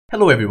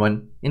Hello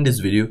everyone, in this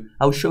video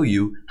I'll show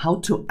you how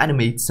to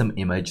animate some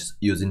images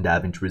using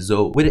Davinci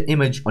Resolve. With the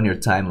image on your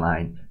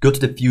timeline, go to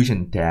the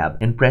Fusion tab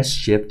and press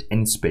Shift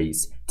and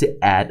Space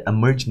to add a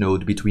merge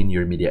node between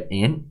your media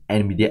in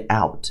and media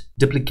out.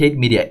 Duplicate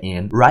media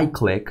in, right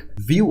click,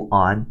 view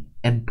on,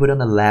 and put on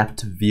the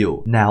left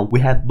view. Now we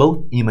have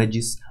both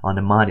images on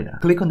the monitor.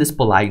 Click on this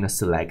polygon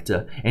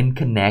selector and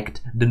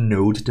connect the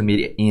node to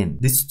media in.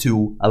 This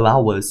tool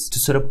allows us to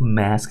sort of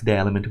mask the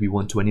element we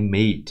want to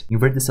animate.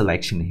 Invert the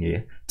selection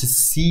here to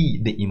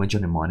see the image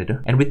on the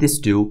monitor, and with this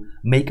tool,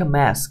 make a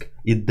mask.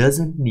 It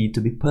doesn't need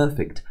to be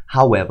perfect.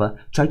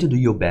 However, try to do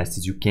your best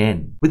as you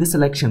can. With the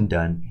selection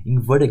done,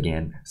 invert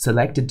again,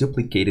 select the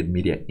duplicated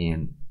media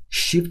in.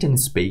 Shift and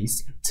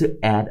Space to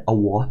add a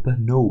warper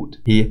node.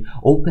 Here,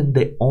 open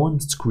the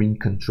on-screen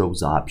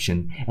controls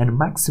option and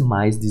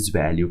maximize this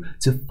value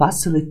to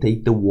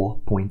facilitate the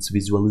warp points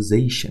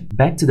visualization.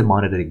 Back to the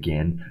monitor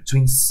again to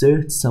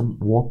insert some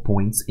warp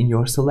points in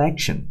your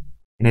selection.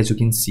 And as you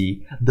can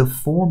see, the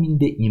forming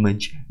the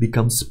image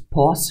becomes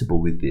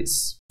possible with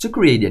this. To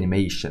create the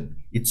animation,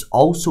 it's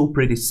also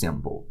pretty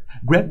simple.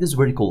 Grab this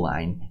vertical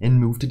line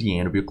and move to the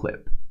end of your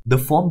clip.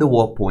 Deform the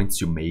warp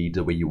points you made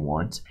the way you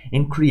want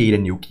and create a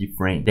new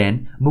keyframe.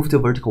 Then move the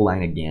vertical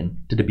line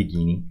again to the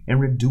beginning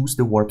and reduce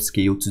the warp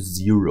scale to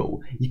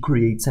 0. It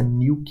creates a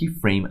new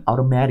keyframe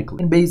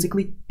automatically. And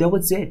basically, that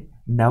was it.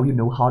 Now you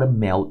know how to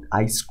melt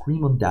ice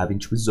cream on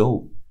Davinci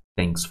Resolve.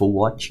 Thanks for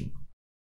watching.